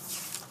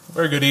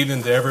Very good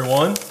evening to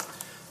everyone.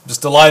 I'm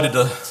just delighted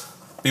to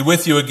be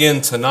with you again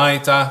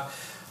tonight.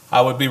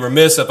 I would be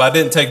remiss if I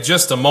didn't take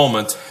just a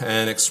moment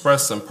and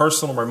express some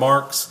personal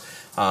remarks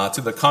to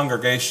the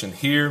congregation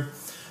here.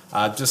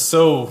 Just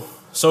so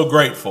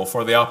grateful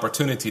for the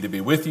opportunity to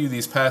be with you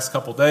these past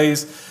couple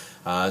days.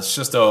 It's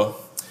a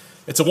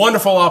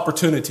wonderful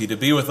opportunity to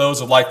be with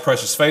those of like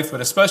precious faith, but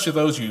especially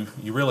those you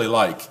really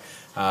like.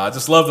 I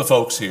just love the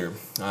folks here.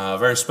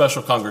 Very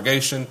special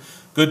congregation.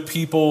 Good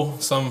people,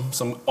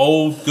 some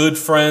old good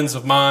friends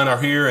of mine are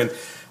here, and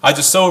I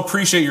just so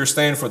appreciate your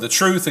stand for the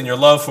truth and your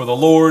love for the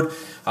Lord.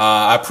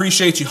 I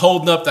appreciate you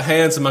holding up the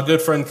hands of my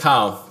good friend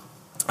Kyle.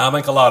 I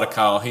think a lot of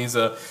Kyle. He's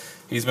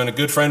been a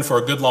good friend for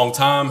a good long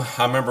time.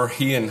 I remember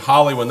he and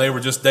Holly when they were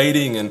just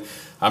dating, and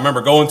I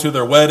remember going to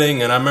their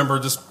wedding, and I remember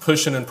just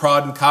pushing and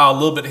prodding Kyle a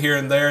little bit here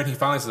and there, and he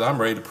finally said,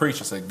 "I'm ready to preach."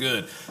 I said,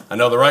 "Good. I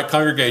know the right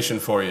congregation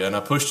for you." And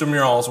I pushed them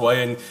your all's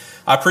way, and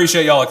I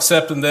appreciate y'all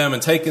accepting them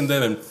and taking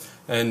them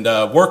and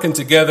working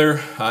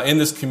together in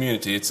this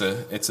community. It's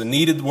a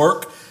needed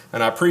work,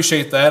 and I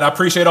appreciate that. I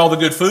appreciate all the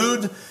good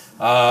food.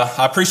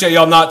 I appreciate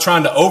y'all not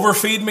trying to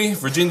overfeed me.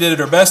 Virginia did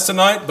her best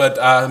tonight,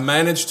 but I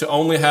managed to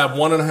only have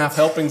 1.5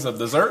 helpings of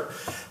dessert.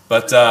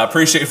 But I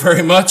appreciate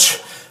very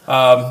much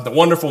the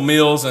wonderful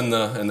meals and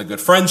the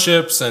good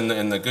friendships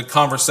and the good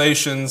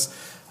conversations.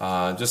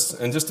 Just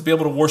to be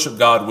able to worship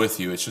God with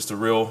you. It's just a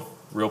real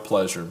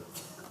pleasure.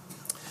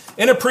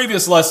 In a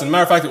previous lesson,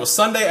 matter of fact, it was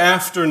Sunday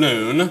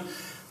afternoon,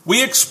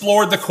 we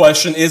explored the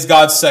question, is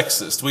God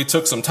sexist? We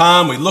took some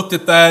time, we looked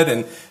at that,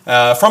 and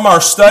from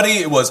our study,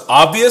 it was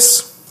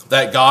obvious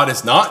that God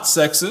is not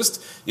sexist.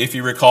 If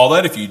you recall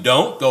that, if you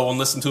don't, go and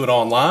listen to it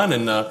online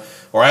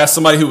or ask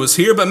somebody who was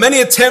here. But many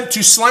attempt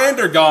to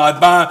slander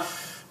God by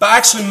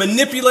actually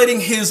manipulating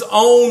His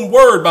own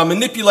word, by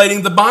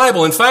manipulating the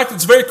Bible. In fact,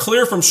 it's very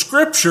clear from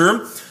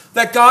Scripture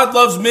that God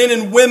loves men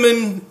and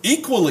women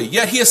equally,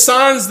 yet He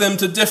assigns them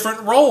to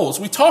different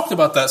roles. We talked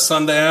about that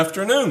Sunday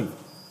afternoon.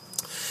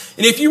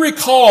 And if you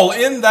recall,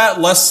 in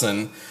that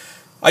lesson,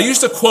 I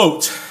used a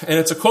quote, and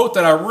it's a quote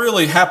that I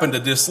really happen to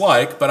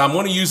dislike, but I'm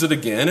going to use it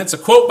again. It's a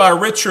quote by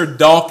Richard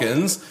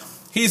Dawkins.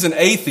 He's an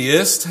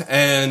atheist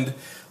and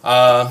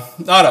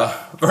not a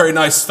very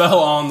nice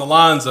fellow on the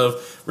lines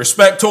of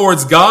respect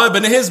towards God,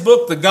 but in his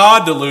book, The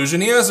God Delusion,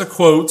 he has a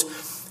quote,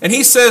 and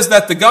he says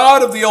that the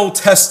God of the Old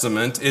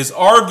Testament is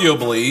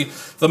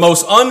arguably the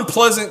most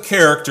unpleasant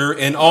character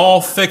in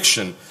all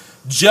fiction,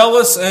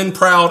 jealous and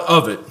proud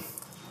of it.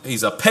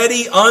 He's a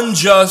petty,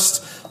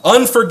 unjust,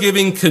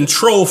 unforgiving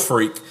control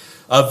freak,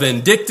 a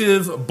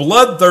vindictive,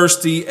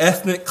 bloodthirsty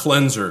ethnic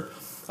cleanser,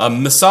 a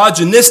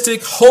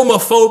misogynistic,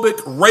 homophobic,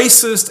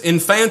 racist,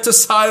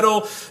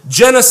 infanticidal,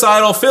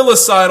 genocidal,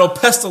 filicidal,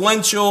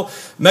 pestilential,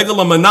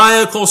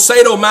 megalomaniacal,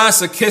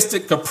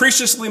 sadomasochistic,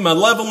 capriciously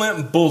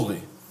malevolent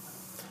bully.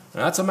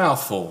 Now, that's a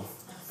mouthful.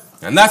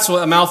 And that's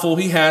what a mouthful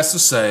he has to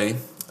say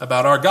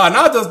about our God. And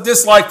I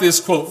dislike this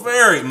quote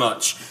very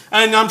much,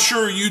 and I'm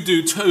sure you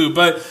do too.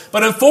 But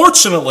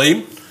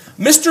unfortunately,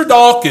 Mr.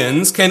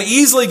 Dawkins can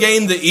easily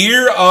gain the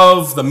ear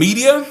of the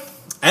media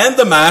and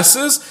the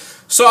masses.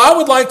 So I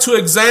would like to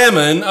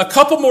examine a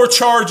couple more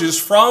charges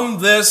from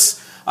this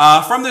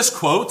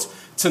quote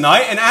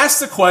tonight and ask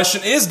the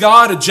question, is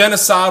God a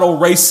genocidal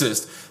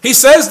racist? He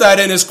says that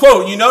in his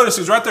quote. You notice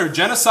he's right there,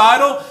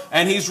 genocidal,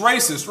 and he's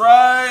racist.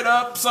 Right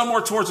up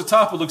somewhere towards the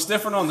top. It looks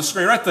different on the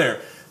screen. Right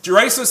there.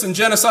 Racist and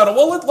genocidal.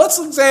 Well, let's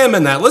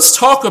examine that. Let's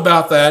talk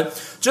about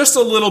that just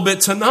a little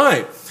bit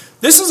tonight.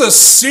 This is a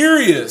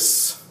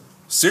serious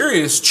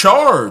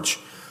charge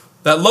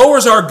that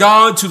lowers our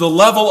God to the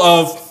level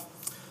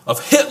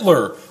of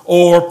Hitler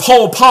or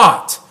Pol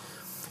Pot.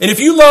 And if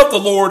you love the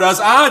Lord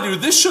as I do,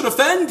 this should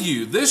offend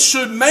you. This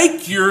should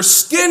make your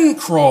skin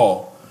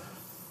crawl.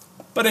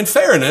 But in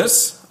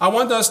fairness, I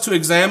want us to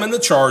examine the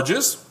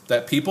charges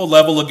that people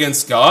level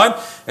against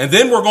God, and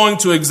then we're going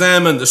to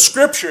examine the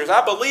Scriptures.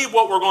 I believe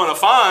what we're going to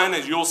find,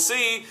 as you'll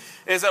see,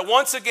 is that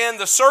once again,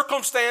 the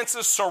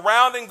circumstances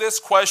surrounding this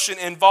question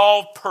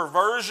involve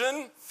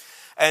perversion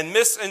and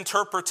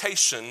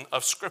misinterpretation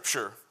of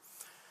Scripture.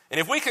 And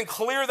if we can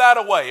clear that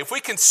away, if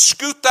we can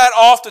scoot that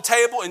off the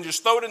table and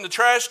just throw it in the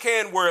trash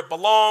can where it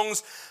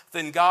belongs,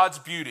 then God's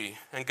beauty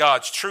and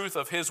God's truth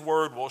of His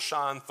Word will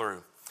shine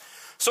through.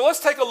 So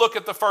let's take a look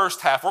at the first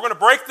half. We're going to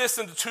break this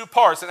into two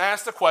parts and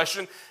ask the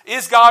question,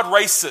 is God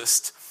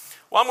racist?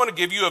 Well, I'm going to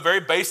give you a very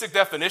basic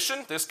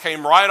definition. This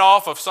came right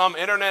off of some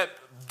internet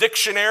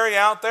dictionary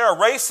out there. A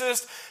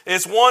racist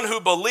is one who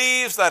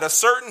believes that a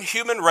certain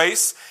human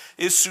race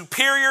is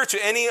superior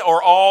to any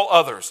or all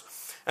others,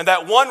 and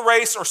that one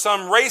race or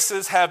some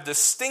races have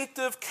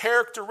distinctive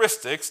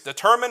characteristics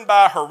determined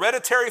by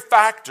hereditary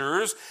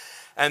factors,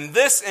 and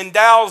this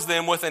endows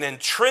them with an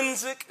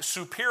intrinsic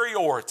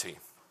superiority.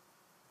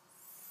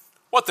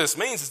 What this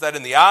means is that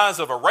in the eyes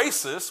of a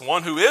racist,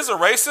 one who is a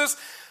racist,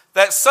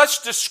 that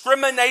such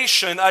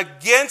discrimination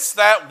against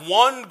that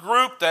one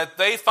group that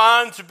they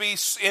find to be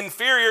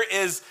inferior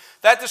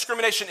that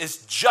discrimination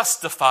is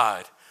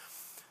justified,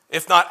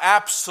 if not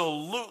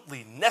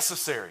absolutely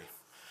necessary.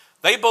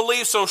 They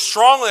believe so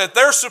strongly that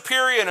they're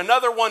superior and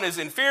another one is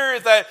inferior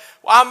that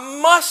I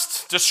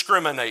must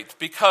discriminate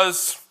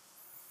because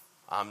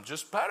I'm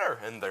just better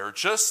and they're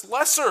just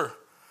lesser.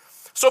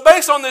 So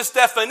based on this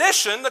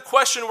definition, the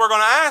question we're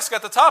going to ask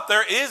at the top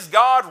there, is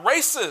God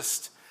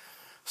racist?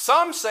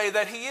 Some say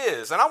that he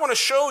is. And I want to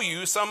show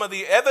you some of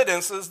the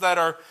evidences that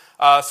are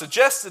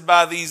suggested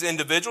by these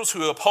individuals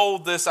who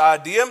uphold this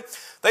idea.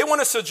 They want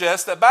to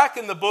suggest that back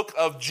in the book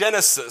of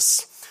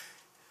Genesis,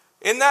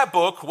 in that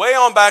book, way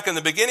on back in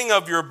the beginning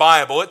of your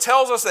Bible, it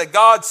tells us that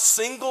God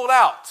singled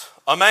out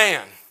a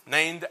man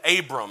named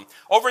Abram.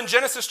 Over in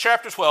Genesis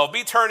chapter 12,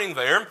 be turning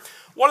there.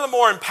 One of the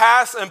more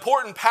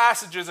important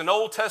passages in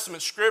Old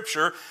Testament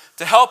Scripture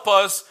to help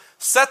us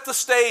set the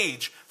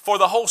stage for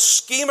the whole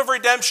scheme of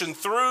redemption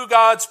through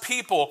God's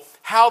people,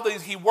 how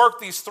he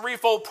worked these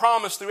threefold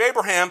promise through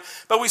Abraham.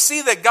 But we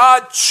see that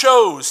God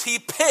chose, he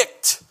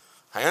picked,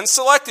 and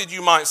selected,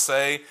 you might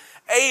say,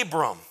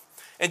 Abram.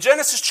 In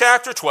Genesis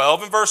chapter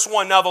 12 and verse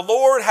 1, now the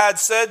Lord had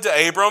said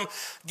to Abram,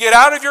 get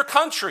out of your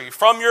country,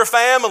 from your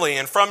family,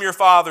 and from your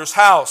father's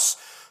house,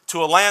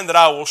 to a land that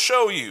I will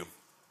show you.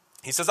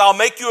 He says, I'll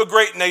make you a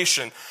great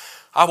nation.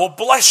 I will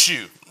bless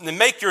you and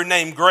make your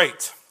name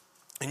great.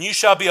 And you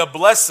shall be a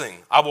blessing.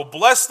 I will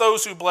bless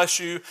those who bless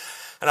you,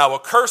 and I will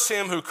curse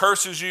him who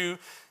curses you.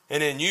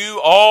 And in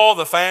you all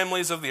the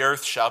families of the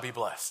earth shall be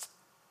blessed.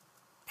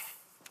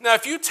 Now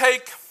if you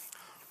take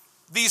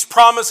these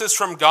promises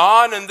from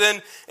God and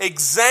then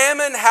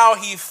examine how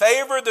he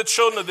favored the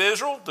children of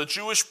Israel, the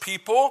Jewish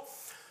people,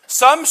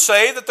 some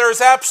say that there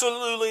is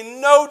absolutely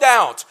no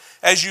doubt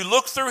as you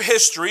look through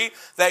history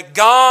that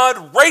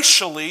God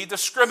racially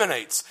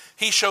discriminates.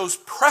 He shows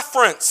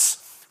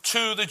preference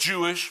to the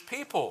Jewish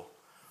people.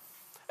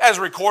 As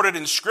recorded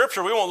in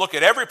Scripture, we won't look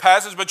at every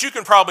passage, but you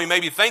can probably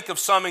maybe think of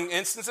some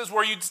instances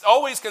where you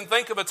always can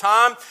think of a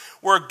time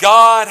where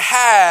God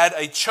had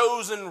a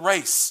chosen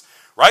race.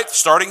 Right?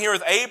 Starting here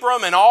with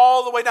Abram and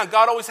all the way down,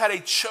 God always had a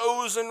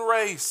chosen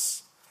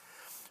race.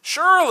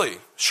 Surely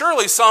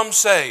some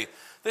say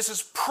this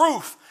is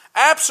proof,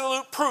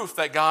 absolute proof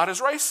that God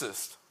is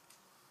racist.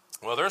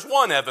 Well, there's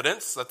one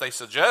evidence that they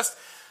suggest.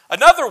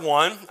 Another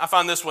one, I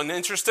find this one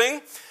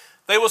interesting.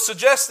 They will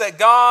suggest that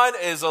God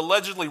is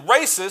allegedly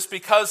racist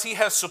because he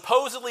has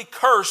supposedly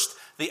cursed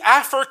the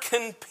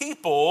African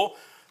people,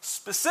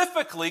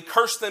 specifically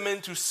cursed them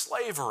into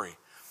slavery.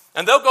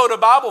 And they'll go to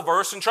Bible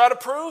verse and try to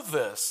prove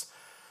this.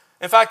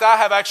 In fact, I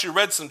have actually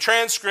read some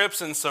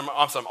transcripts and some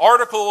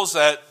articles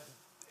that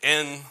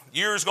in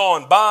years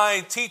gone by,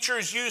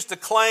 teachers used to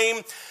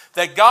claim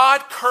that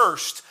God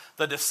cursed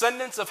the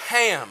descendants of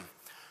Ham,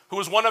 who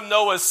was one of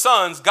Noah's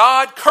sons.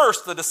 God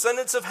cursed the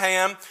descendants of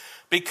Ham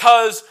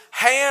because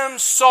Ham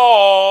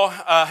saw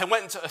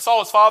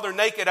his father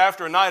naked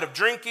after a night of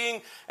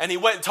drinking, and he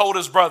went and told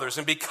his brothers.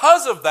 And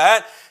because of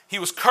that, he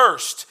was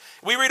cursed.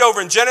 We read over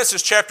in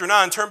Genesis chapter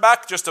 9, turn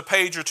back just a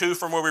page or two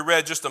from where we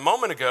read just a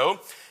moment ago.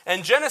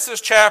 In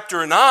Genesis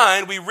chapter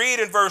 9, we read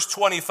in verse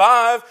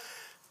 25,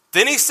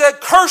 then he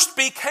said, cursed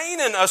be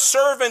Canaan, a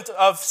servant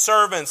of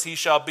servants he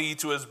shall be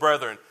to his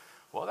brethren.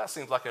 Well, that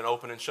seems like an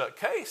open and shut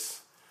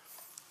case.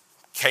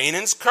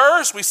 Canaan's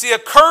curse. We see a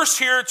curse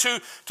here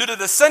to the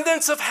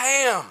descendants of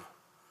Ham.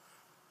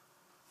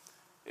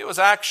 It was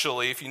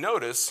actually, if you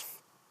notice,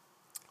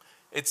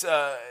 it's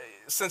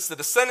since the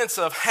descendants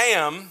of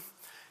Ham,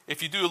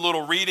 if you do a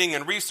little reading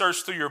and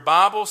research through your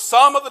Bible,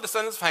 some of the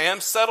descendants of Ham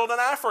settled in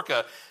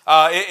Africa.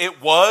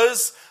 It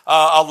was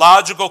a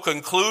logical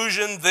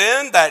conclusion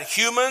then that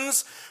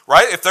humans,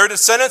 right, if they're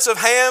descendants of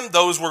Ham,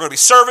 those were going to be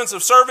servants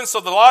of servants.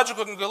 So the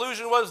logical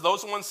conclusion was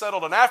those ones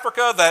settled in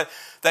Africa,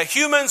 that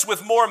humans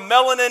with more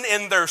melanin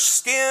in their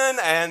skin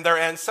and their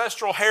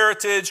ancestral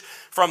heritage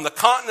from the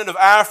continent of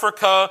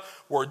Africa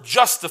were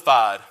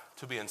justified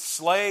to be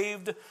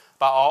enslaved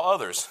by all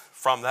others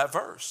from that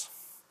verse.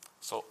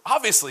 So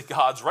obviously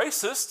God's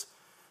racist,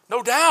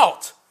 no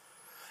doubt.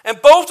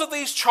 And both of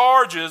these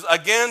charges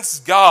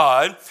against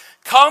God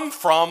come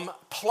from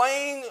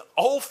plain,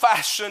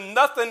 old-fashioned,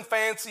 nothing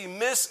fancy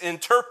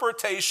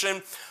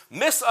misinterpretation,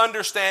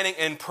 misunderstanding,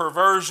 and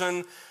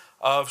perversion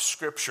of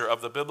Scripture,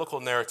 of the biblical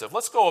narrative.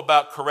 Let's go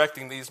about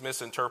correcting these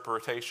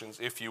misinterpretations,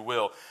 if you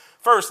will.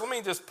 First, let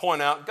me just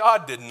point out,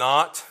 God did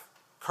not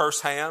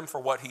curse Ham for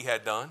what he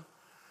had done.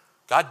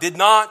 God did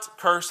not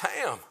curse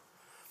Ham.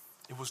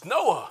 It was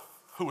Noah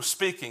who was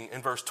speaking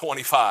in verse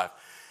 25.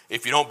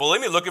 If you don't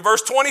believe me, look at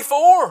verse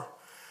 24.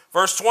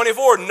 Verse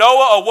 24,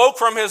 Noah awoke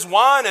from his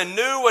wine and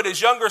knew what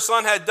his younger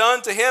son had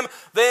done to him.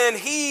 Then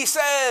he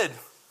said,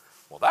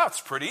 well,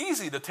 that's pretty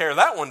easy to tear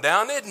that one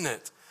down, isn't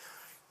it?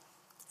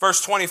 Verse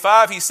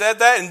 25, he said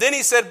that. And then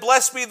he said,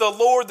 blessed be the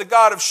Lord, the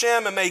God of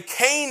Shem, and may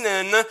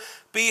Canaan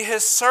be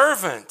his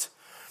servant.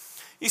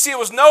 You see, it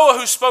was Noah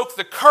who spoke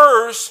the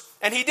curse,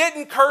 and he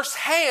didn't curse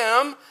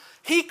Ham.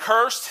 He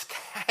cursed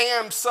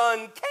Ham's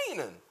son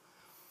Canaan.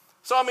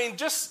 So, I mean,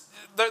 just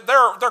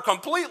they're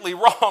completely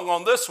wrong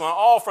on this one,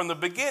 all from the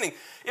beginning.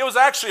 It was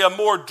actually a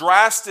more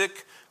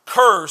drastic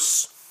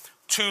curse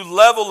to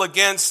level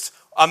against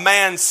a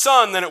man's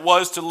son than it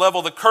was to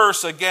level the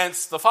curse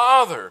against the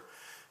father.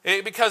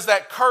 Because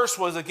that curse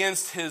was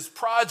against his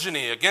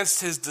progeny,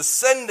 against his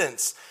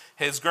descendants.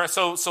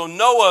 So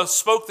Noah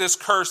spoke this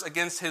curse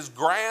against his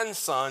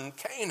grandson,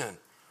 Canaan.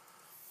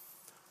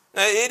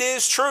 Now, it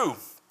is true.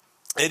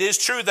 It is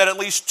true that at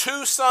least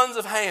two sons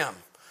of Ham,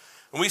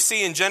 and we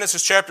see in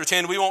Genesis chapter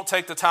 10, we won't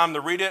take the time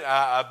to read it.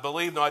 I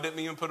believe, no, I didn't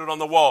even put it on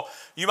the wall.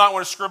 You might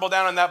want to scribble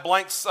down on that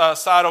blank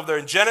side over there.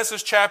 In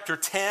Genesis chapter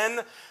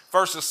 10,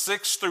 verses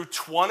 6 through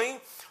 20,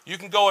 you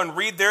can go and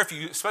read there,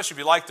 especially if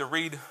you like to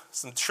read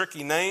some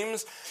tricky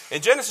names.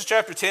 In Genesis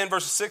chapter 10,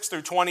 verses 6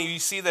 through 20, you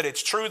see that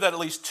it's true that at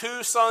least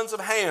two sons of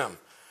Ham,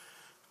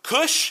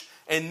 Cush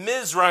and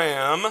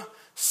Mizraim,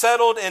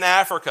 settled in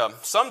Africa.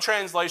 Some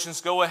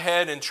translations go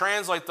ahead and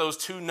translate those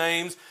two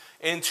names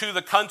into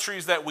the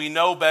countries that we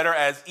know better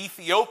as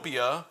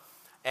Ethiopia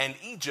and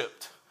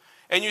Egypt.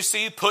 And you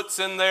see Puts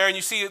in there, and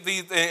you see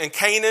in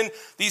Canaan,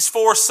 these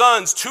four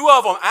sons, two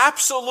of them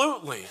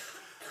absolutely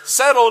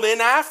settled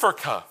in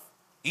Africa,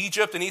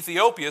 Egypt and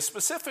Ethiopia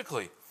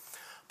specifically.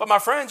 But my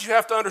friends, you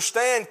have to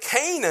understand,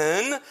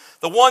 Canaan,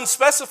 the one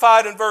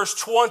specified in verse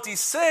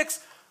 26,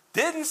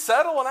 didn't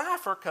settle in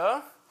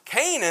Africa.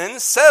 Canaan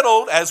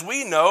settled, as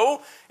we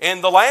know,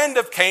 in the land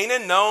of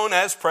Canaan, known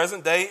as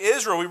present-day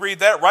Israel. We read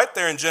that right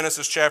there in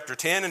Genesis chapter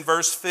 10 and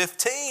verse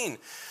 15.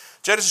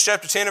 Genesis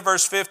chapter 10 and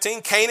verse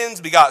 15, Canaan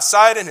begot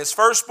Sidon, his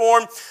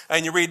firstborn,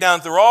 and you read down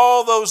through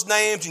all those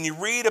names, and you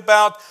read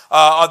about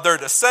their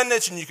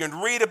descendants, and you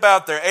can read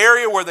about their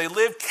area where they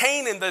lived.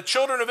 Canaan, the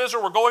children of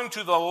Israel were going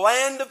to the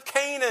land of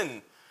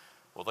Canaan.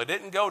 Well, they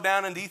didn't go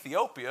down into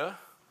Ethiopia.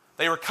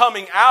 They were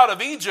coming out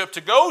of Egypt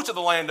to go to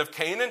the land of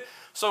Canaan.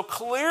 So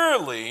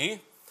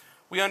clearly,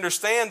 we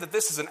understand that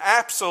this is an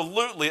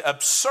absolutely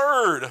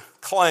absurd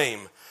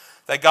claim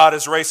that God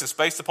is racist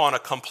based upon a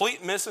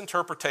complete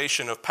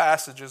misinterpretation of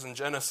passages in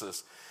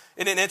Genesis.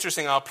 Isn't it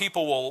interesting how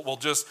people will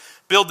just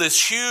build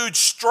this huge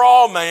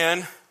straw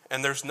man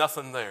and there's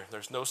nothing there.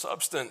 There's no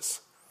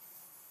substance.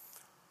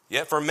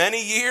 Yet for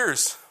many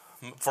years,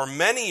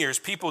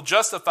 people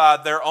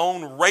justified their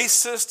own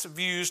racist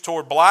views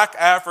toward black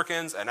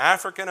Africans and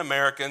African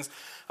Americans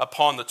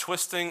upon the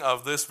twisting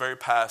of this very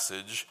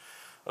passage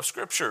of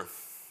Scripture.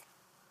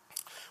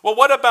 Well,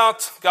 what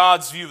about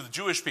God's view of the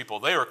Jewish people?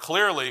 They were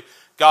clearly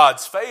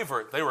God's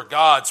favorite. They were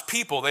God's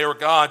people. They were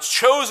God's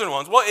chosen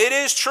ones. Well, it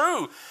is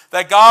true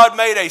that God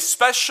made a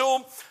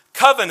special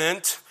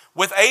covenant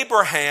with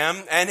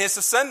Abraham and his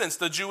descendants,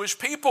 the Jewish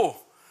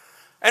people.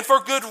 And for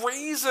good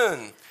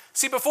reason.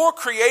 See, before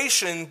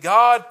creation,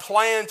 God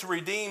planned to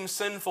redeem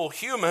sinful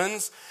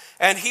humans,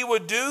 and he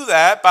would do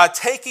that by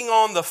taking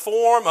on the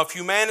form of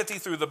humanity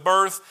through the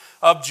birth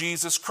of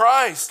Jesus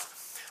Christ.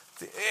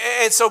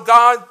 And so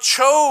God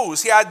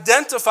chose, he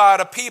identified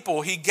a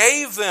people, he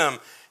gave them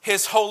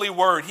his holy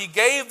word, he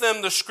gave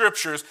them the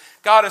scriptures.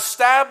 God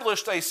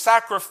established a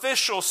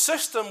sacrificial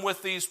system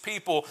with these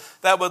people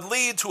that would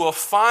lead to a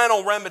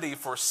final remedy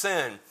for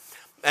sin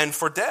and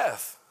for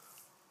death.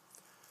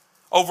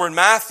 Over in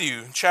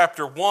Matthew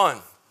chapter 1,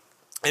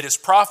 it is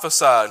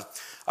prophesied,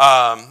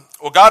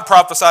 God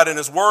prophesied in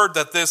his word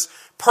that this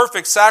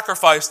perfect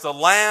sacrifice, the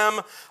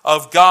Lamb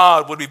of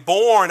God, would be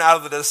born out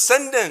of the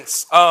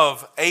descendants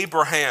of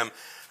Abraham.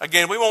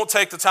 Again, we won't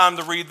take the time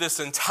to read this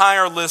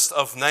entire list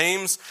of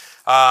names.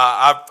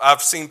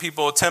 I've seen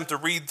people attempt to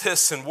read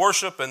this in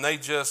worship and they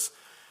just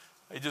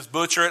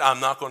butcher it. I'm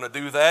not going to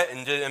do that.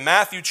 And in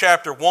Matthew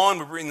chapter 1,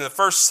 we're reading the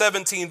first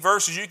 17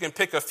 verses. You can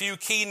pick a few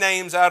key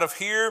names out of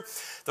here.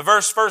 The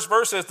first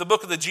verse says the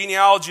book of the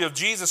genealogy of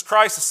Jesus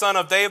Christ, the son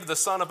of David, the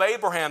son of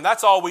Abraham.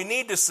 That's all we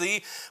need to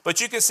see.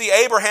 But you can see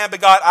Abraham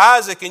begot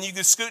Isaac, and you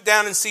can scoot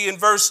down and see in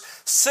verse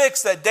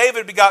 6 that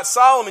David begot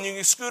Solomon. You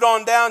can scoot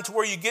on down to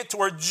where you get to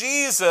where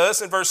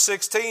Jesus, in verse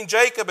 16,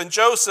 Jacob and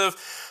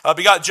Joseph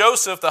begot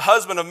Joseph, the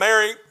husband of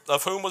Mary,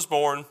 of whom was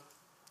born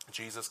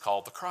Jesus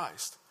called the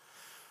Christ.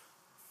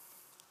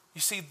 You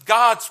see,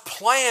 God's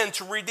plan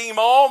to redeem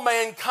all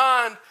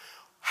mankind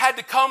had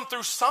to come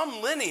through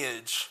some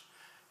lineage.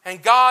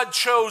 And God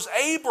chose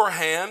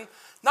Abraham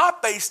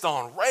not based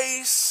on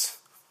race,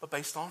 but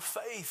based on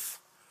faith.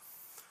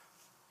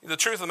 The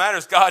truth of the matter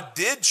is God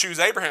did choose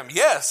Abraham.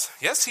 Yes,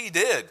 he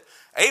did.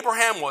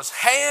 Abraham was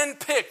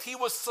handpicked. He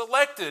was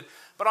selected,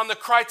 but on the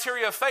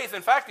criteria of faith.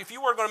 In fact, if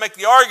you were going to make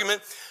the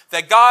argument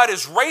that God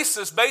is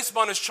racist based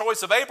upon his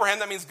choice of Abraham,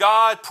 that means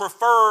God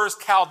prefers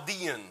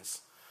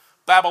Chaldeans,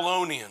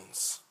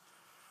 Babylonians,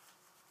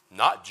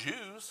 not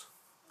Jews.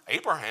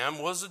 Abraham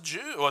was a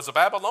Jew, was a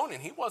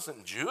Babylonian. He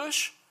wasn't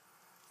Jewish.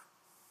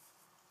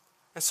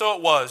 And so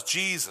it was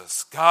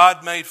Jesus,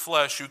 God made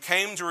flesh, who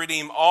came to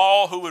redeem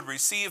all who would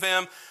receive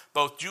him,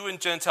 both Jew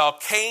and Gentile,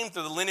 came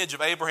through the lineage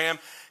of Abraham.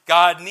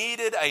 God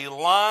needed a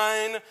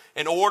line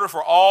in order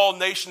for all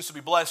nations to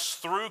be blessed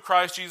through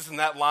Christ Jesus, and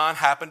that line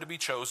happened to be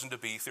chosen to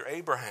be through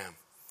Abraham.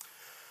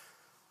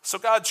 So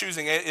God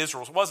choosing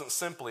Israel wasn't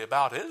simply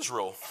about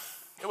Israel.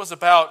 It was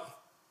about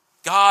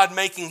God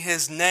making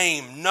his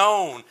name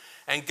known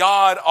and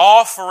God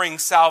offering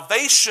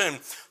salvation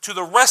to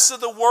the rest of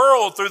the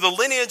world through the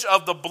lineage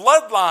of the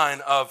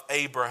bloodline of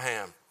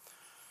Abraham.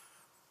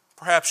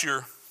 Perhaps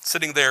you're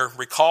sitting there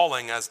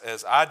recalling,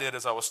 as I did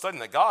as I was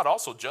studying, that God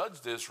also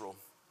judged Israel.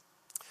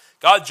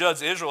 God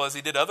judged Israel as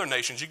he did other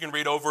nations. You can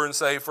read over and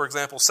say, for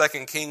example,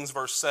 2 Kings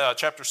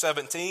chapter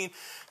 17.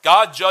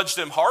 God judged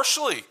them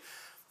harshly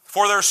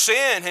for their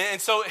sin. And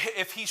so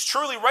if he's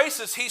truly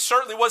racist, he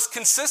certainly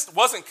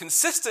wasn't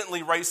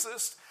consistently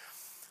racist.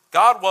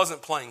 God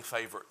wasn't playing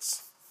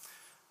favorites.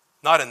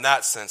 Not in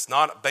that sense,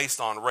 not based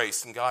on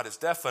race. And God is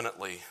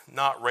definitely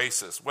not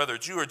racist. Whether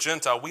Jew or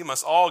Gentile, we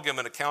must all give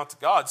an account to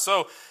God.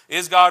 So,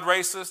 is God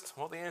racist?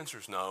 Well, the answer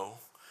is no.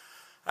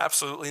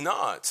 Absolutely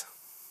not.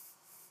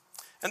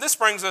 And this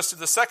brings us to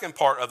the second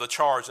part of the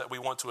charge that we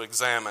want to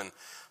examine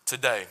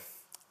today.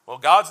 Well,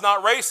 God's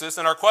not racist,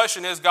 and our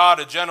question is God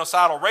a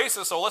genocidal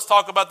racist? So let's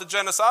talk about the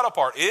genocidal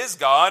part. Is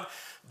God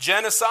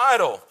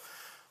genocidal?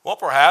 Well,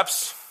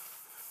 perhaps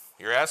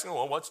you're asking,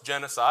 well, what's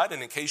genocide?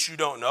 And in case you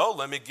don't know,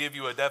 let me give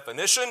you a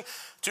definition.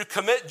 To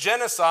commit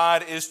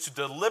genocide is to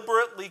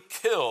deliberately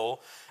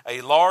kill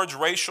a large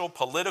racial,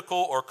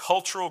 political, or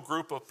cultural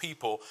group of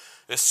people,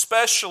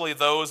 especially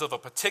those of a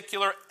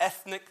particular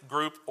ethnic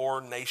group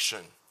or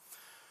nation.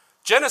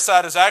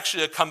 Genocide is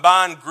actually a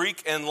combined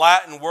Greek and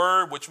Latin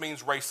word, which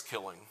means race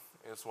killing.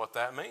 Is what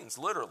that means,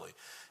 literally.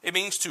 It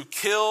means to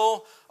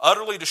kill,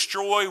 utterly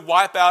destroy,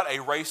 wipe out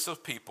a race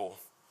of people.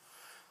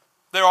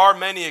 There are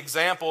many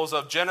examples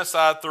of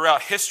genocide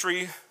throughout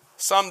history,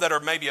 some that are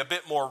maybe a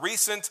bit more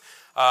recent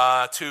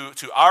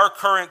to our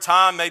current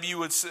time. Maybe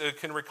you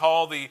can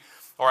recall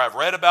or have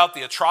read about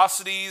the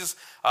atrocities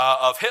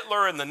of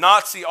Hitler and the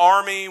Nazi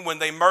army when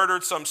they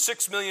murdered some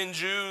 6 million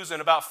Jews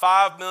and about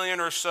 5 million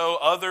or so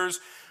others,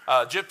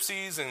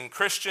 gypsies and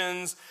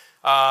Christians,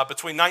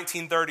 between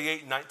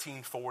 1938 and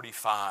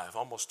 1945,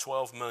 almost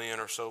 12 million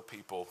or so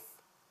people.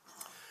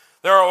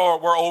 There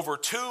were over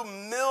 2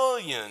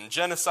 million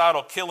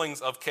genocidal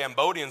killings of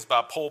Cambodians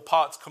by Pol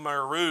Pot's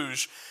Khmer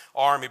Rouge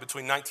army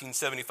between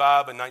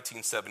 1975 and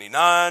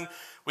 1979.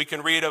 We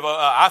can read of,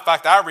 in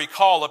fact, I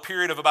recall a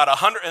period of about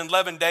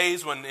 111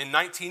 days when in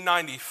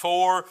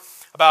 1994,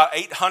 about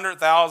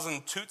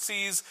 800,000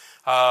 Tutsis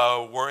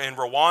were in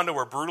Rwanda,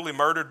 were brutally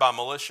murdered by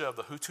militia of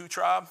the Hutu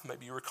tribe.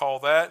 Maybe you recall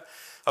that.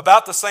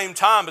 About the same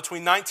time,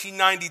 between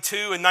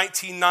 1992 and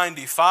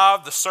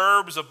 1995, the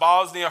Serbs of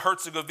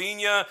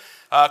Bosnia-Herzegovina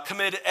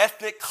committed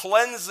ethnic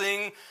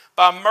cleansing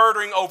by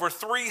murdering over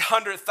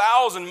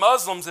 300,000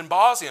 Muslims in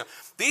Bosnia.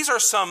 These are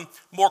some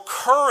more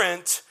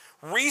current,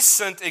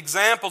 recent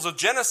examples of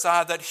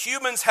genocide that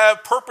humans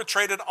have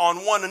perpetrated on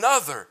one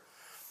another.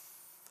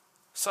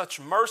 Such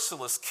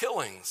merciless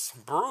killings,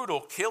 brutal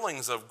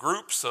killings of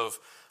groups of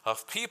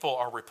people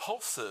are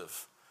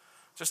repulsive,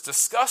 just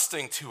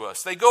disgusting to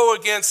us. They go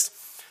against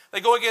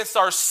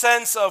our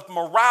sense of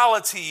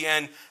morality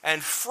and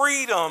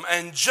freedom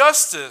and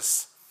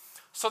justice.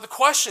 So the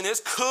question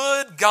is,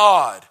 could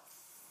God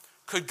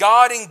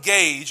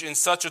engage in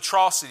such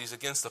atrocities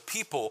against a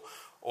people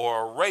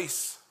or a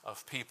race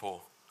of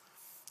people?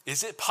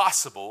 Is it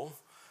possible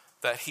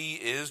that he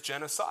is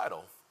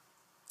genocidal?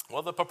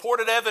 Well, the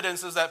purported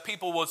evidence is that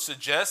people would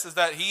suggest is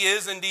that he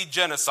is indeed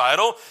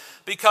genocidal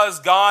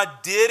because God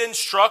did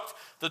instruct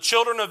the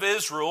children of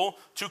Israel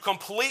to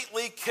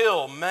completely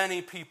kill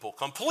many people,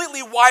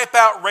 completely wipe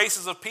out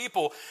races of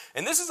people.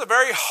 And this is a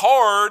very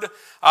hard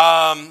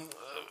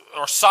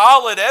or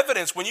solid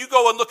evidence. When you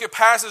go and look at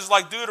passages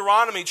like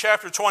Deuteronomy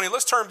chapter 20,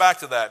 let's turn back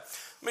to that.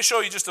 Let me show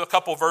you just a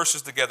couple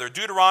verses together.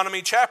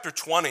 Deuteronomy chapter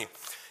 20,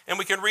 and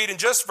we can read in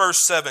just verse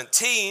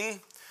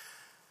 17,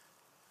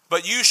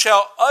 but you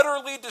shall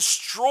utterly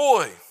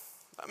destroy.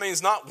 That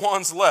means not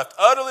one's left.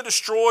 Utterly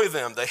destroy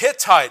them, the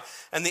Hittite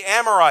and the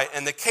Amorite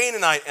and the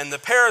Canaanite and the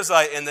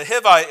Perizzite and the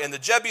Hivite and the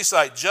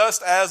Jebusite,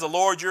 just as the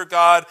Lord your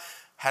God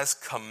has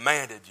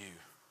commanded you.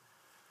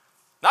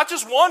 Not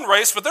just one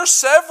race, but there's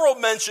several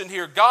mentioned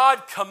here.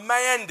 God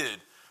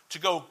commanded to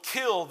go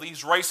kill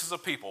these races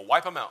of people,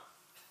 wipe them out.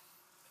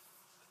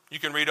 You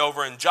can read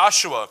over in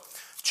Joshua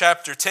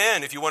chapter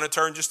 10, if you want to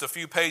turn just a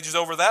few pages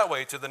over that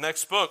way to the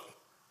next book.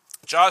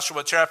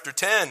 Joshua chapter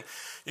 10,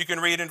 you can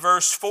read in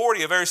verse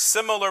 40, a very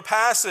similar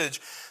passage.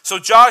 So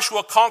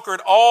Joshua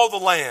conquered all the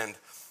land,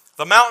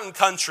 the mountain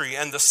country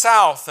and the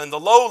south and the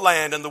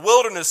lowland and the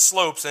wilderness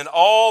slopes and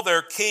all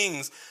their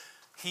kings.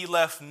 He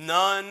left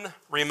none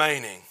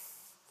remaining,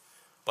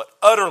 but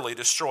utterly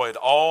destroyed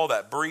all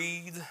that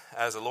breathed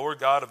as the Lord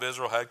God of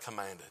Israel had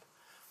commanded.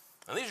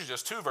 And these are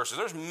just two verses.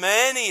 There's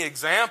many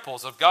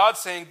examples of God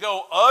saying,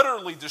 go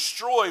utterly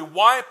destroy,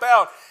 wipe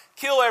out,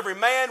 kill every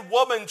man,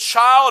 woman,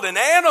 child, and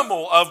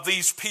animal of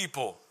these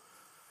people.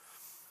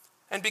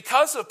 And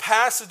because of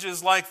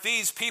passages like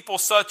these, people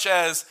such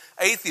as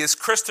atheist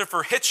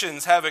Christopher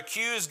Hitchens have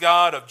accused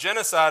God of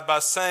genocide by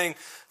saying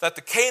that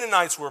the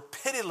Canaanites were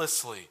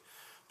pitilessly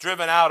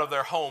driven out of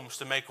their homes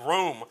to make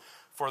room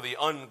for the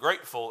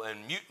ungrateful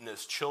and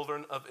mutinous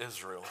children of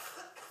Israel.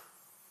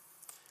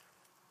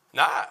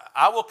 Now,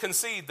 I will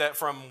concede that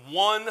from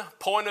one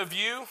point of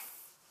view,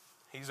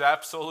 he's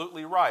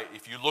absolutely right.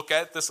 If you look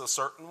at this a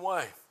certain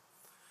way,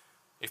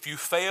 if you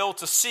fail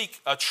to seek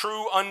a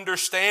true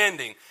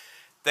understanding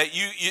that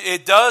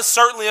it does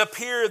certainly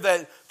appear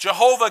that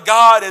Jehovah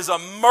God is a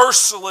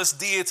merciless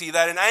deity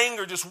that in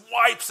anger just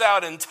wipes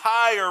out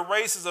entire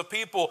races of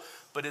people.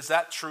 But is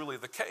that truly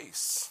the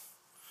case?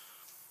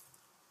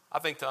 I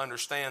think to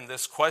understand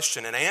this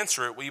question and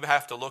answer it, we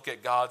have to look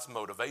at God's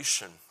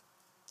motivation.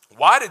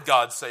 Why did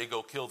God say,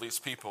 go kill these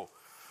people?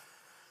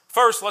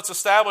 First, let's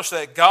establish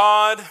that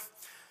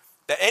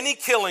any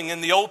killing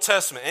in the Old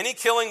Testament, any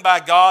killing by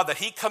God that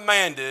he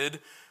commanded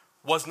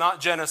was not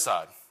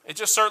genocide. It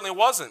just certainly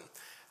wasn't.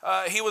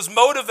 He was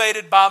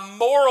motivated by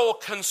moral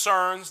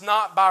concerns,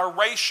 not by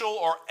racial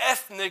or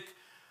ethnic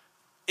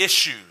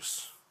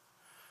issues.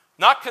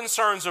 Not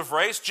concerns of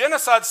race.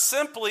 Genocide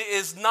simply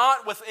is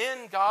not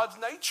within God's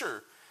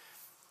nature.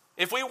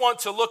 If we want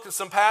to look at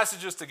some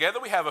passages together,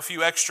 we have a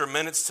few extra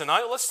minutes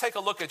tonight. Let's take a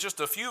look at just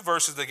a few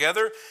verses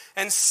together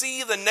and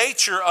see the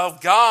nature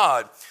of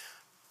God.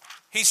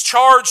 He's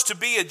charged to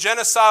be a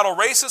genocidal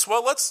racist.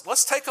 Well,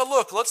 let's take a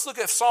look. Let's look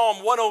at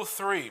Psalm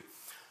 103.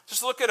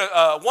 Just look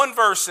at one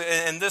verse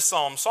in this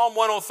psalm. Psalm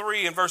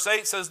 103 and verse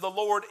 8 says, the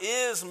Lord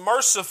is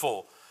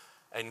merciful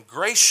and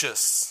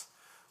gracious,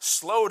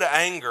 slow to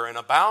anger and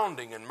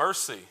abounding in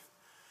mercy.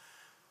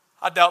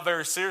 I doubt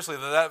very seriously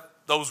that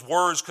those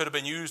words could have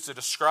been used to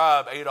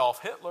describe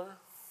Adolf Hitler.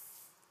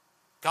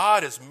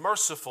 God is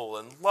merciful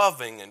and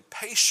loving and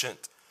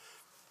patient.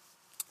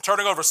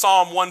 Turning over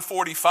Psalm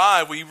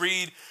 145, we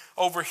read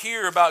over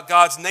here about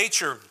God's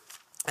nature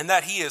and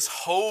that he is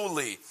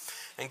holy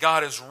and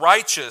God is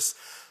righteous.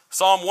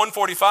 Psalm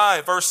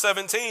 145, verse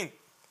 17.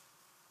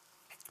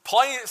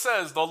 Plain it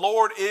says, the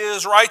Lord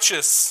is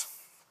righteous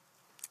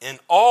in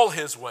all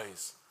his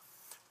ways,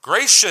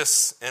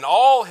 gracious in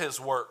all his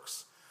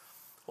works.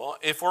 Well,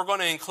 if we're going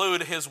to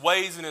include his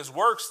ways and his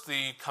works,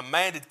 the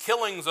commanded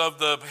killings of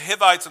the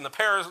Hivites and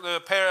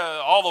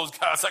all those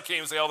guys, I can't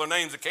even say all their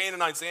names, the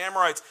Canaanites, the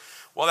Amorites,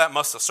 well, that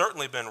must have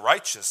certainly been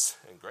righteous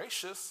and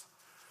gracious,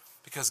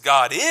 because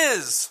God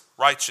is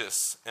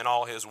righteous in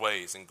all his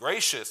ways and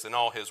gracious in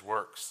all his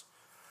works.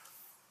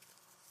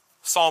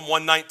 Psalm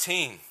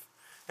 119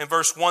 and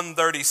verse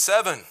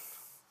 137,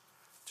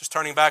 just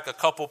turning back a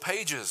couple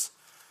pages.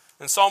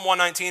 In Psalm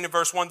 119 and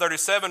verse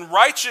 137,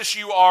 righteous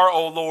you are,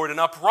 O Lord,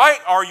 and upright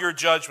are your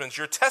judgments.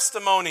 Your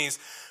testimonies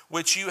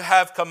which you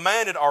have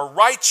commanded are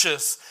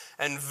righteous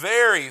and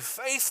very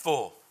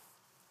faithful.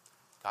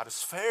 God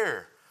is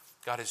fair.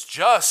 God is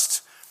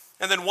just.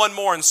 And then one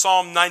more in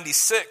Psalm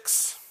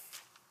 96.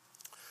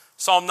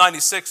 Psalm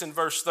 96 and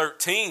verse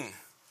 13.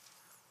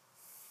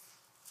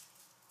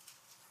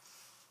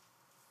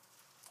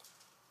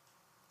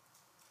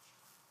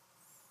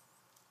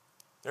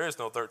 There is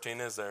no 13,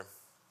 is there?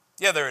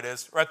 Yeah, there it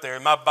is, right there.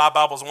 My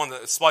Bible's the one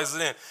that splices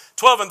it in.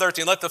 12 and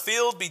 13, let the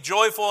field be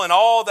joyful and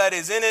all that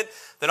is in it.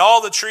 Then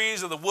all the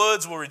trees of the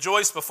woods will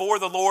rejoice before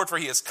the Lord, for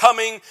he is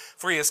coming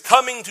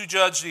to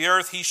judge the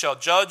earth. He shall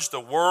judge the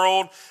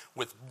world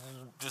with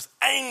just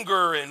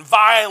anger and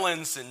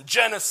violence and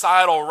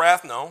genocidal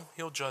wrath. No,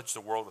 he'll judge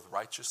the world with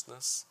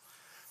righteousness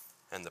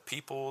and the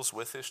peoples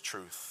with his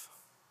truth.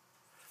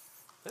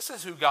 This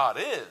is who God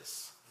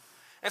is.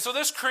 And so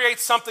this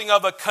creates something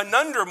of a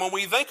conundrum when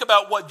we think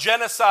about what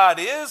genocide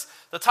is,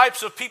 the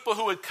types of people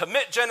who would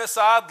commit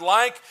genocide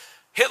like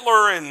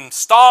Hitler and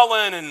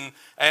Stalin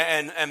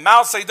and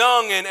Mao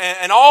Zedong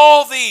and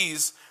all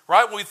these,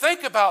 right? When we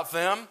think about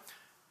them,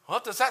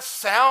 well, does that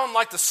sound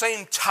like the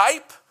same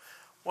type?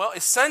 Well,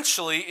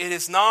 essentially, it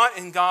is not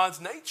in God's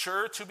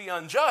nature to be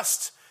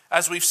unjust,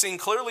 as we've seen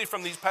clearly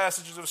from these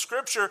passages of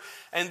Scripture,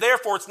 and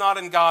therefore it's not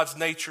in God's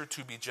nature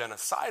to be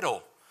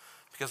genocidal,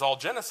 because all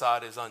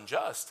genocide is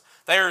unjust.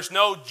 There is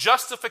no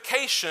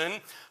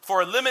justification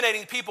for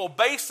eliminating people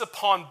based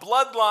upon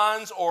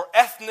bloodlines or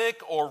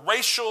ethnic or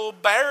racial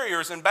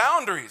barriers and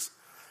boundaries.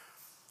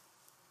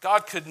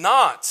 God could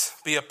not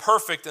be a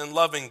perfect and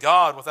loving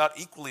God without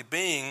equally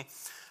being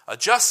a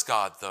just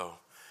God, though.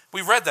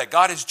 We read that.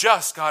 God is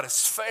just. God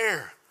is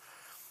fair.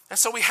 And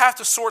so we have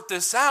to sort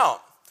this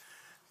out.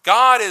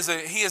 God is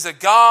a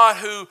God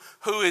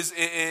who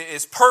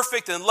is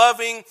perfect and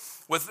loving,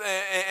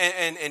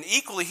 and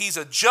equally he's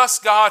a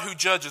just God who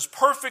judges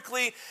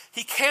perfectly.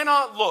 He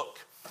cannot look,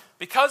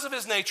 because of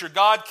his nature,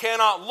 God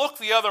cannot look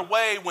the other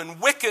way when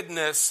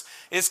wickedness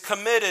is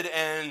committed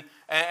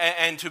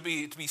and to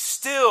be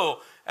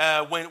still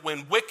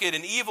when wicked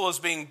and evil is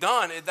being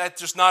done.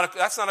 That's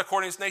not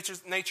according to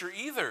his nature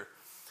either.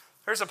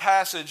 There's a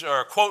passage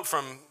or a quote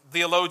from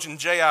theologian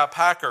J.I.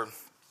 Packer.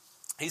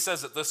 He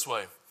says it this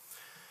way.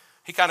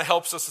 He kind of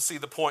helps us to see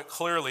the point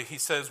clearly. He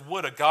says,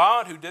 would a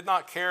God who did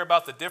not care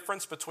about the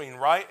difference between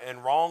right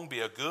and wrong be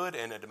a good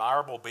and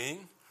admirable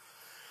being?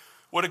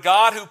 Would a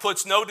God who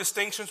puts no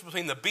distinctions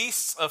between the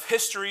beasts of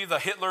history, the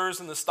Hitlers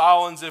and the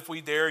Stalins, if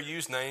we dare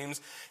use names,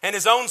 and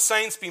his own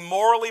saints be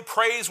morally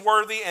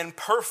praiseworthy and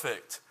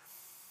perfect?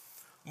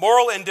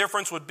 Moral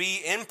indifference would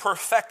be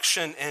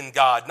imperfection in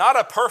God, not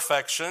a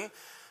perfection,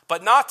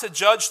 but not to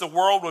judge the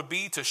world would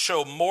be to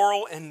show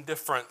moral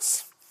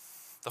indifference.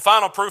 The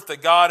final proof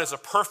that God is a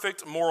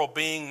perfect moral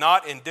being,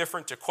 not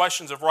indifferent to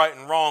questions of right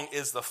and wrong,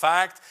 is the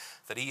fact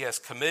that he has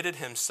committed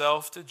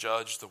himself to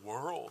judge the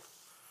world.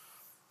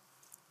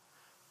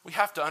 we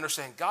have to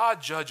understand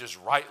God judges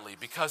rightly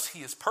because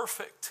he is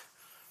perfect.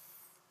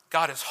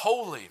 God is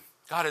holy.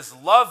 God is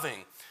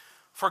loving.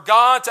 For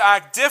God to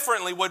act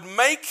differently would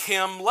make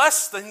him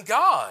less than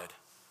God.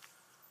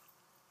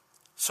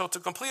 So to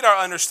complete our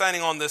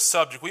understanding on this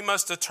subject, we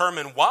must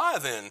determine why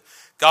then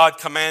God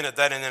commanded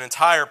that an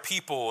entire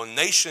people and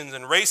nations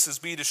and races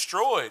be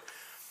destroyed.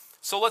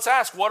 So let's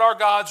ask, what are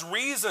God's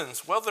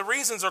reasons? Well, the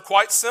reasons are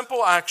quite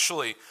simple,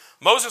 actually.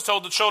 Moses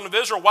told the children of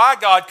Israel why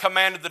God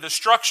commanded the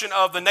destruction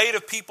of the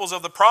native peoples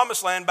of the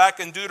promised land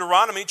back in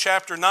Deuteronomy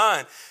chapter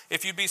 9.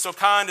 If you'd be so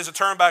kind as to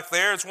turn back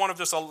there, it's one of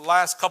just the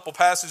last couple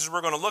passages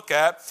we're going to look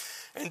at.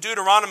 In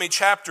Deuteronomy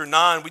chapter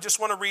 9, we just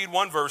want to read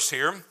one verse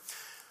here.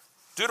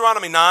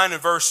 Deuteronomy 9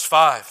 and verse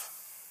 5.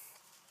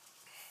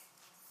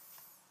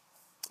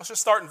 Let's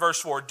just start in verse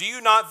 4.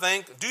 Do not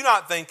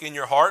think in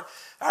your heart,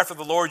 after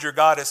the Lord your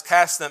God has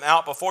cast them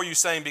out before you,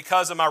 saying,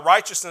 because of my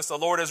righteousness the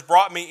Lord has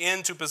brought me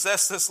in to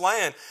possess this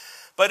land.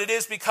 But it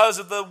is because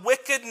of the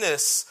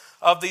wickedness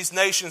of these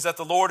nations that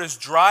the Lord is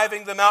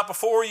driving them out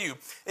before you.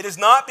 It is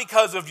not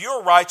because of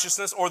your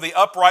righteousness or the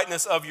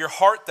uprightness of your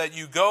heart that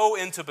you go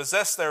in to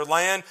possess their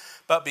land,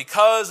 but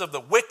because of the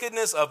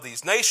wickedness of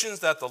these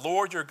nations that the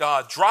Lord your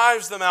God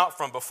drives them out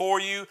from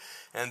before you,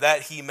 and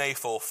that he may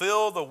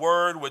fulfill the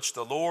word which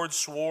the Lord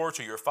swore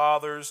to your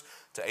fathers,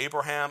 to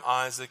Abraham,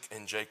 Isaac,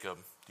 and Jacob.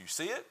 Do you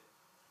see it?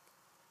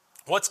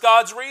 What's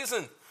God's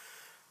reason?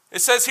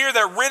 It says here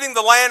that ridding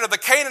the land of the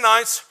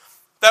Canaanites,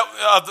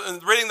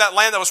 ridding that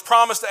land that was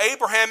promised to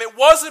Abraham, it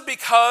wasn't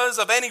because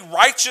of any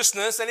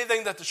righteousness,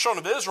 anything that the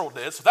children of Israel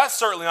did. So that's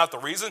certainly not the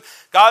reason.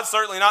 God's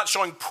certainly not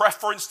showing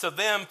preference to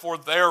them for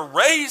their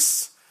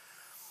race.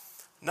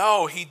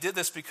 No, he did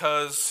this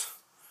because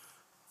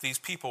these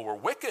people were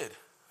wicked.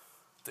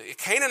 The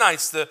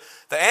Canaanites, the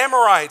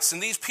Amorites,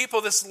 and these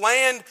people, this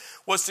land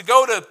was to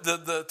go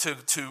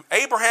to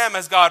Abraham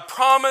as God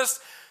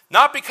promised,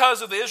 not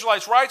because of the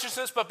Israelites'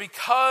 righteousness, but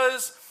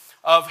because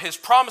of his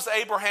promise to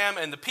Abraham,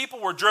 and the people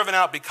were driven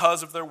out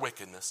because of their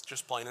wickedness,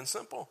 just plain and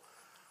simple.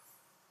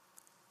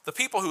 The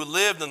people who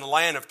lived in the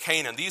land of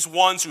Canaan, these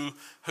ones who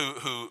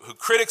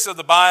critics of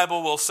the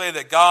Bible will say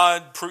that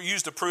God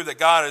used to prove that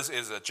God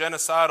is a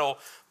genocidal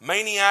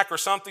maniac or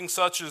something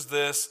such as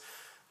this,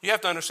 you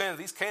have to understand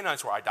that these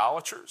Canaanites were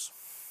idolaters.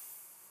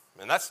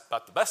 And that's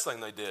about the best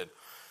thing they did.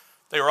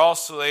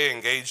 They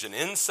engaged in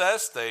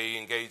incest, they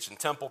engaged in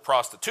temple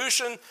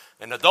prostitution,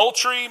 and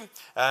adultery,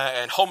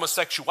 and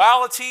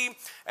homosexuality,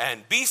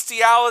 and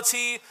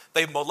bestiality.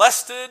 They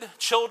molested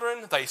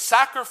children. They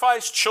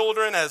sacrificed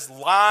children as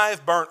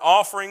live burnt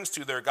offerings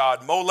to their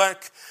god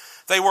Molech.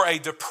 They were a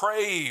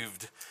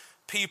depraved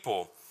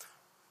people.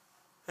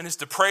 And as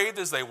depraved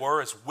as they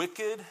were, as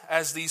wicked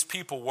as these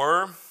people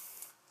were,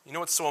 you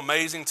know what's so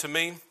amazing to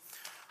me?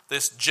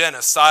 This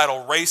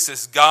genocidal,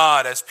 racist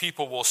God, as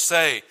people will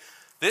say,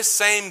 this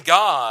same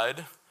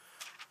God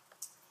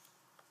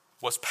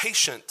was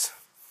patient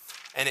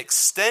and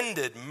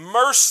extended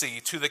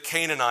mercy to the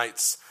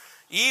Canaanites,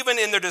 even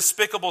in their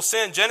despicable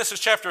sin. Genesis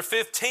chapter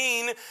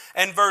 15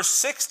 and verse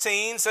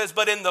 16 says,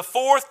 but in the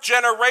fourth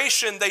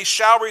generation they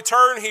shall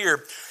return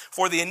here,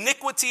 for the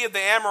iniquity of the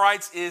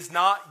Amorites is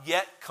not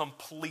yet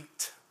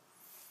complete.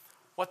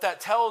 What that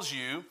tells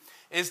you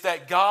is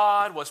that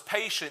God was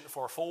patient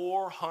for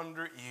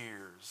 400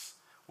 years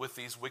with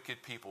these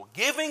wicked people,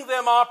 giving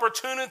them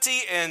opportunity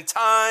and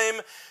time,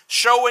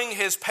 showing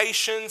his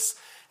patience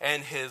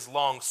and his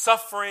long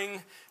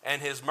suffering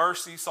and his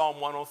mercy. Psalm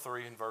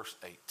 103 and verse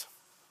 8.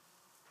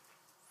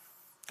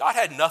 God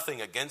had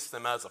nothing against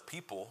them as a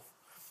people,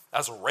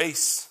 as a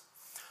race,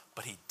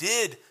 but he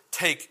did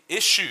take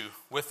issue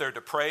with their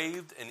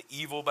depraved and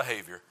evil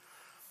behavior.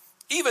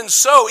 Even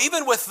so,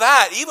 even with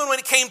that, even when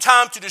it came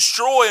time to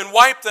destroy and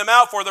wipe them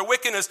out for their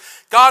wickedness,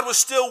 God was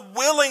still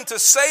willing to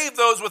save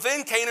those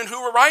within Canaan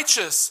who were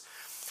righteous.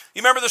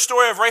 You remember the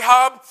story of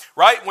Rahab,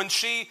 right? When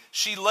she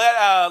hid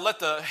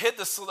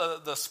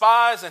the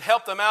spies and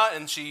helped them out,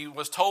 and she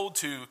was told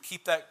to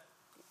keep that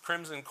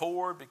crimson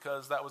cord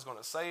because that was going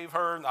to save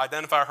her and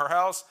identify her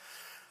house.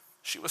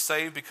 She was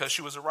saved because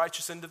she was a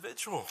righteous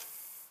individual.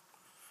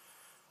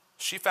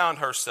 She found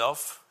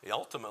herself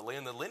ultimately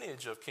in the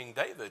lineage of King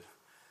David,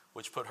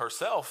 which put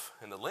herself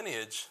in the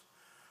lineage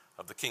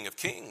of the King of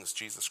Kings,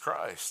 Jesus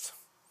Christ.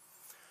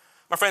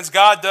 My friends,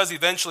 God does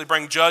eventually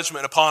bring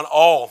judgment upon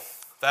all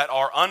that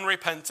are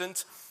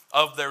unrepentant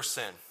of their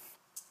sin.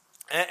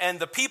 And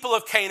the people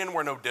of Canaan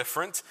were no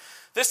different.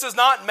 This does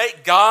not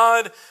make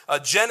God a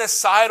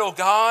genocidal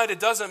God. It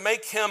doesn't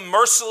make him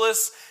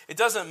merciless. It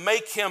doesn't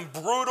make him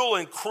brutal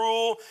and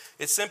cruel.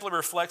 It simply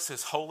reflects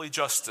his holy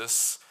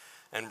justice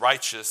and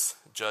righteous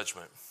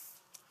judgment.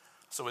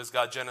 So is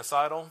God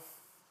genocidal?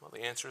 Well,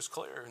 the answer is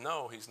clear.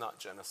 No, he's not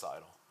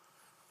genocidal.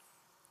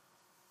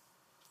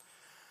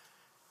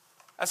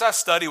 As I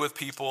study with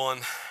people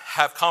and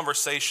have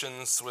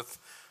conversations with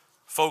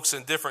folks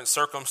in different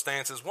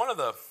circumstances, one of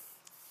the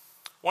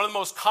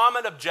most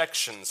common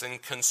objections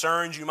and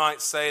concerns, you might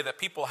say, that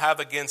people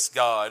have against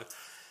God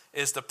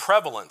is the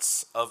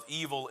prevalence of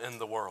evil in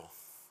the world.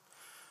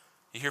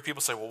 You hear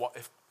people say, well,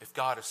 if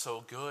God is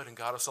so good and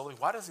God is so loving,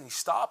 why doesn't he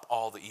stop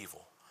all the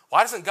evil?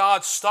 Why doesn't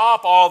God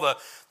stop all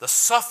the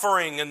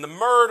suffering and the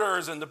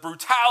murders and the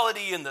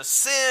brutality and the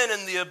sin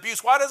and the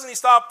abuse? Why doesn't he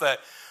stop that?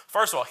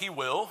 First of all, he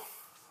will.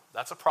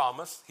 That's a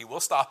promise. He will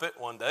stop it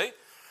one day.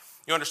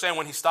 You understand,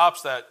 when he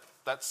stops that,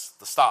 that's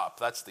the stop.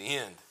 That's the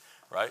end,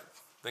 right?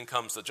 Then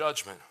comes the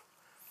judgment.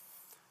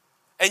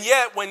 And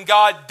yet, when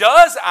God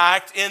does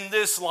act in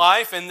this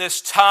life, in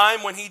this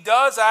time, when he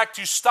does act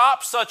to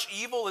stop such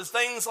evil as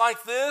things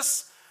like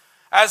this,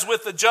 as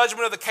with the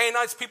judgment of the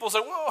Canaanites, people say,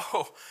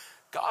 whoa,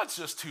 God's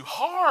just too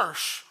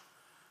harsh.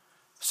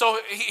 So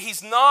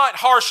he's not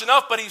harsh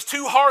enough, but he's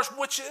too harsh.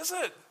 Which is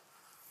it?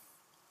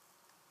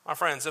 My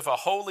friends, if a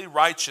holy,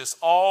 righteous,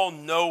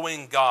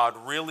 all-knowing God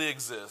really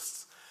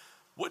exists,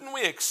 wouldn't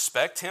we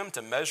expect him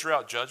to measure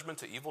out judgment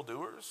to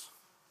evildoers?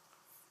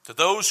 To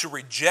those who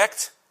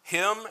reject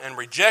him and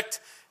reject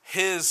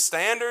his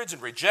standards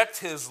and reject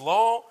his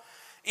law?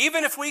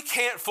 Even if we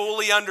can't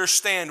fully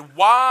understand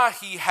why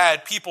he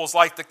had peoples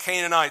like the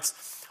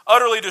Canaanites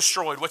utterly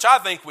destroyed, which I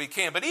think we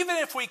can, but even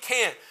if we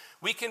can't,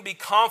 we can be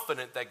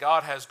confident that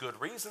God has good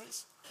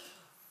reasons.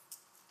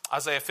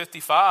 Isaiah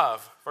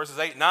 55, verses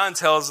 8 and 9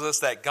 tells us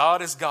that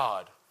God is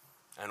God,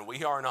 and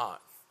we are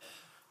not.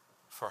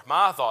 For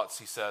my thoughts,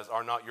 he says,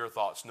 are not your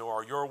thoughts, nor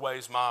are your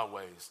ways my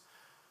ways,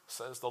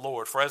 says the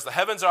Lord. For as the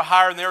heavens are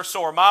higher than the earth,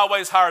 so are my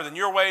ways higher than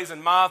your ways,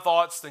 and my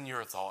thoughts than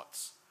your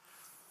thoughts.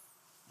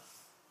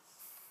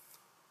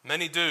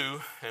 Many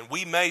do, and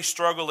we may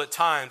struggle at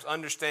times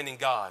understanding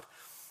God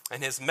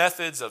and his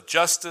methods of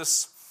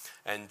justice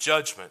and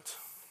judgment.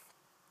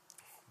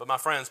 But my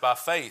friends, by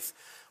faith,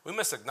 we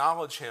must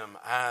acknowledge him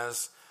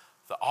as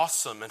the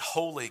awesome and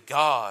holy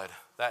God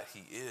that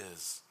he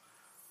is.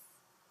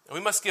 And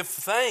we must give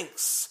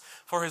thanks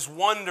for his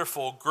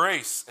wonderful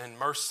grace and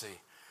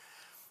mercy.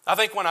 I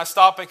think when I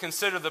stop and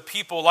consider the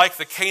people like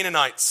the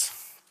Canaanites,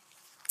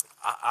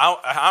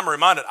 I'm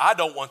reminded I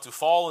don't want to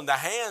fall in the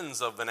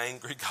hands of an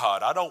angry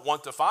God. I don't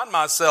want to find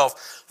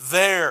myself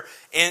there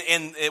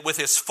with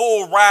his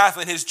full wrath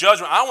and his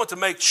judgment. I want to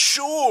make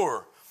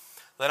sure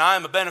that I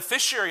am a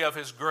beneficiary of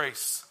his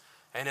grace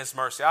and his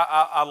mercy.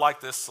 I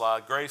like this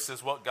slide. Grace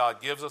is what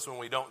God gives us when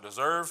we don't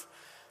deserve,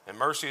 and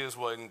mercy is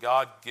when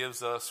God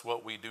gives us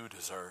what we do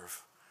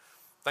deserve.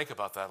 Think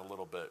about that a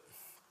little bit.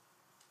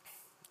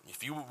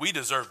 We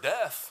deserve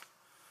death.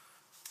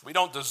 We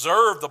don't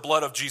deserve the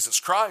blood of Jesus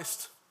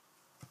Christ,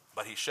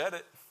 but he shed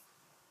it.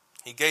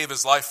 He gave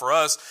his life for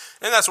us,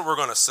 and that's what we're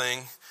going to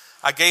sing.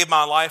 I gave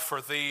my life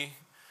for thee.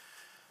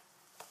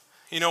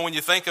 You know, when you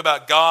think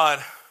about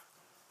God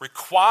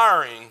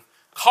requiring,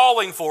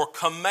 calling for,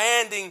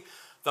 commanding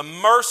the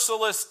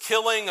merciless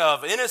killing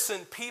of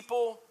innocent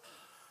people,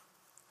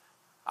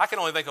 I can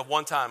only think of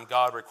one time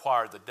God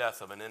required the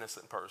death of an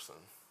innocent person.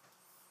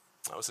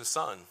 That was his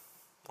son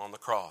on the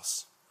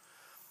cross.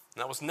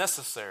 And that was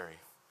necessary.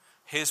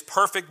 His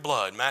perfect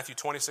blood, Matthew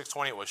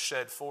 26:28, was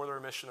shed for the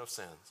remission of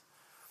sins.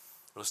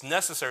 It was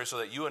necessary so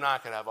that you and I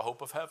could have a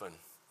hope of heaven.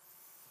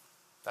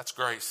 That's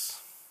grace.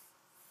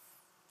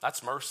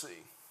 That's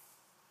mercy.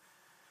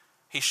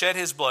 He shed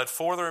his blood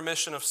for the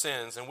remission of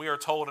sins, and we are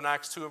told in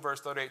Acts 2 and verse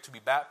 38 to be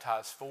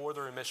baptized for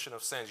the remission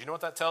of sins. You know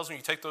what that tells me?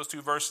 You take those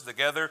two verses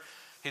together,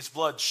 his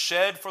blood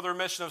shed for the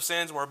remission of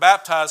sins, and we're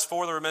baptized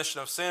for the remission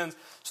of sins.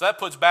 So that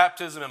puts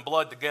baptism and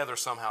blood together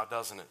somehow,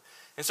 doesn't it?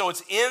 And so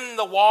it's in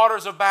the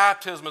waters of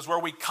baptism is where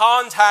we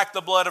contact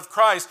the blood of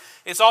Christ.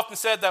 It's often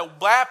said that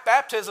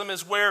baptism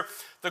is where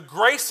the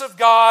grace of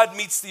God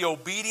meets the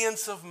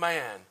obedience of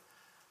man,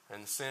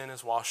 and sin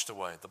is washed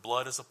away. The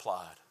blood is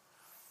applied.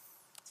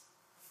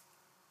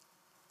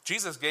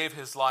 Jesus gave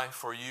his life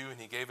for you, and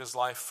he gave his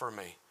life for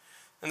me.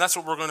 And that's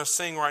what we're going to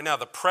sing right now.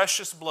 The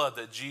precious blood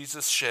that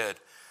Jesus shed,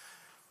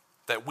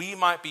 that we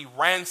might be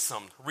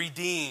ransomed,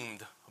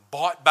 redeemed,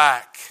 bought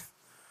back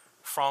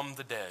from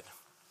the dead.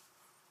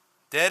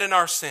 Dead in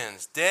our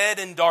sins, dead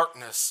in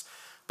darkness.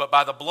 But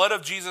by the blood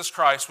of Jesus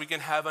Christ, we can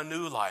have a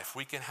new life.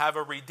 We can have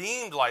a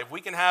redeemed life.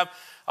 We can have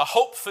a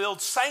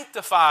hope-filled,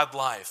 sanctified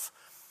life.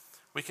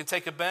 We can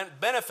take a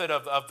benefit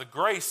of the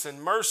grace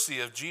and mercy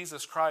of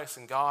Jesus Christ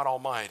and God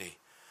Almighty.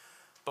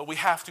 But we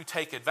have to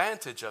take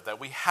advantage of that.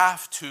 We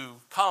have to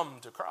come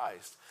to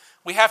Christ.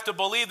 We have to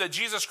believe that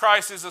Jesus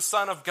Christ is the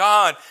Son of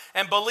God.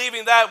 And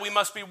believing that, we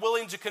must be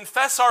willing to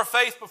confess our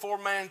faith before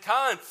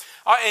mankind.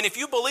 And if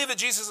you believe that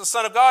Jesus is the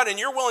Son of God and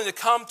you're willing to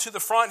come to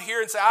the front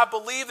here and say, I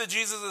believe that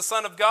Jesus is the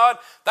Son of God,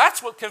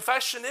 that's what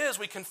confession is.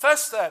 We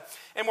confess that.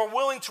 And we're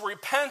willing to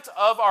repent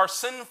of our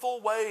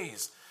sinful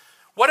ways.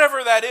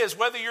 Whatever that is,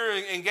 whether you're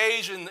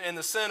engaged in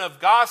the sin of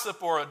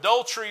gossip or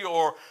adultery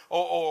or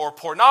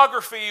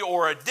pornography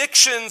or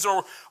addictions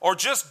or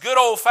just good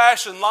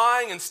old-fashioned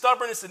lying and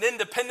stubbornness and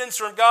independence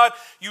from God,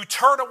 you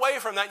turn away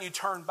from that and you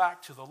turn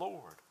back to the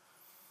Lord.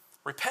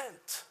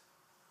 Repent.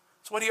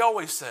 That's what he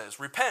always says.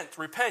 Repent,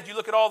 repent. You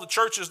look at all the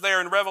churches there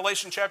in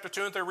Revelation chapter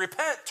 2 and 3.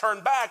 Repent,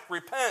 turn back,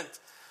 repent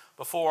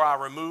before I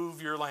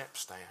remove your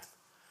lampstand.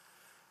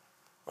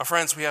 My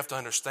friends, we have to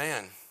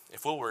understand,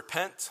 if we'll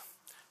repent,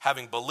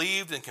 having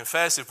believed and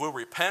confessed, if we'll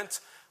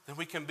repent, then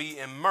we can be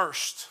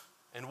immersed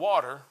And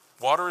water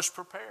is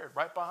prepared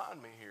right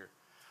behind me here.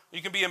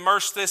 You can be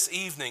immersed this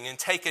evening and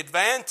take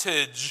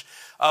advantage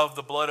of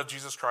the blood of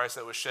Jesus Christ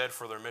that was shed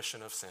for the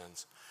remission of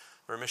sins,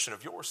 the remission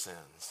of your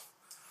sins.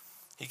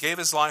 He gave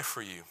his life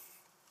for you.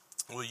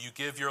 Will you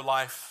give your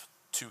life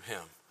to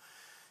him?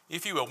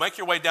 If you will, make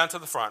your way down to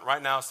the front.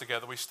 Right now, as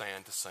together we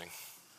stand to sing.